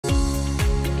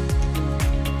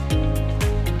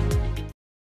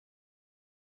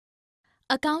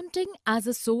Accounting as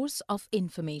a source of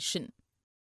information.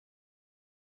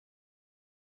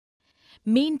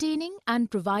 Maintaining and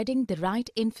providing the right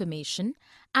information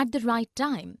at the right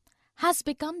time has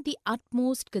become the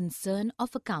utmost concern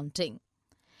of accounting.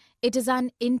 It is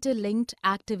an interlinked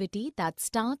activity that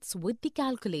starts with the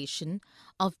calculation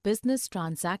of business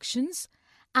transactions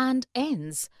and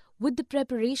ends with the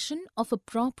preparation of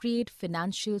appropriate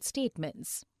financial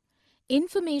statements.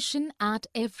 Information at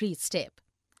every step.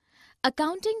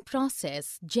 Accounting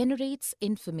process generates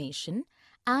information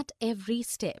at every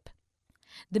step.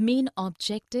 The main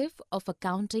objective of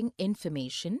accounting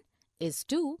information is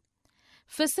to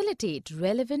facilitate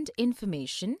relevant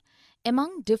information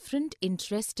among different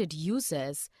interested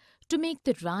users to make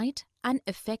the right and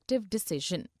effective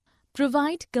decision,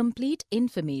 provide complete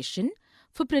information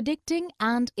for predicting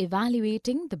and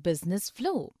evaluating the business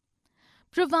flow,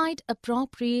 provide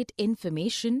appropriate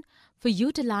information for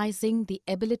utilizing the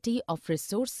ability of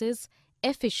resources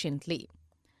efficiently,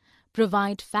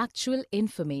 provide factual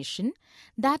information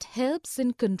that helps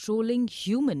in controlling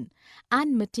human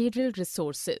and material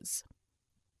resources,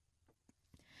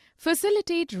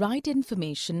 facilitate right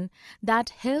information that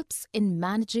helps in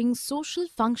managing social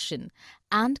function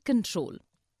and control.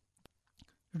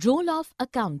 Role of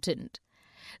accountant.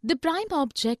 The prime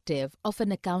objective of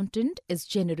an accountant is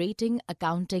generating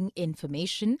accounting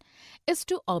information is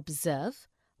to observe,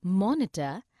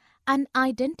 monitor, and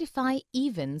identify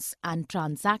events and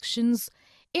transactions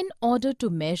in order to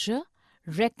measure,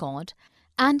 record,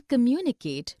 and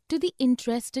communicate to the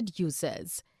interested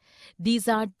users. These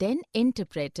are then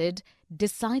interpreted,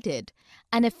 decided,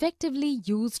 and effectively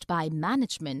used by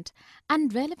management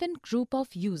and relevant group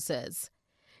of users.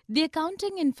 The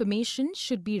accounting information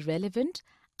should be relevant,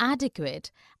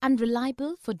 adequate, and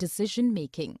reliable for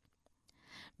decision-making.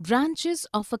 Branches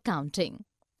of accounting.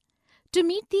 To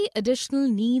meet the additional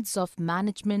needs of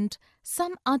management,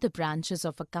 some other branches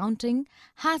of accounting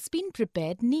has been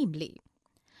prepared, namely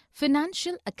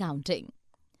financial accounting.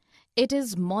 It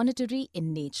is monetary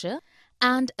in nature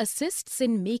and assists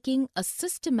in making a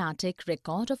systematic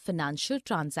record of financial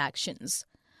transactions.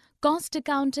 Cost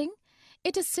accounting.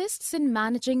 It assists in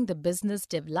managing the business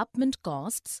development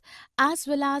costs as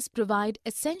well as provide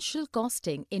essential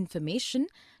costing information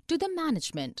to the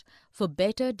management for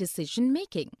better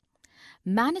decision-making.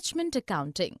 Management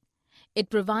accounting.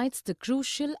 It provides the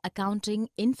crucial accounting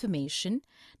information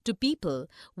to people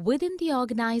within the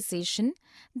organization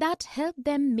that help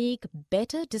them make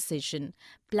better decision,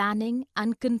 planning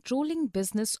and controlling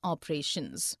business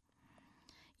operations.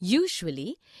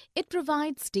 Usually, it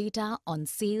provides data on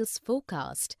sales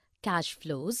forecast, cash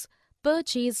flows,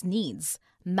 purchase needs,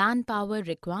 manpower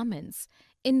requirements,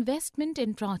 investment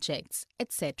in projects,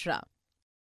 etc.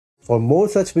 For more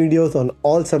such videos on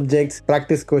all subjects,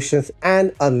 practice questions,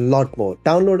 and a lot more,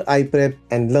 download iPrep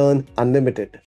and learn unlimited.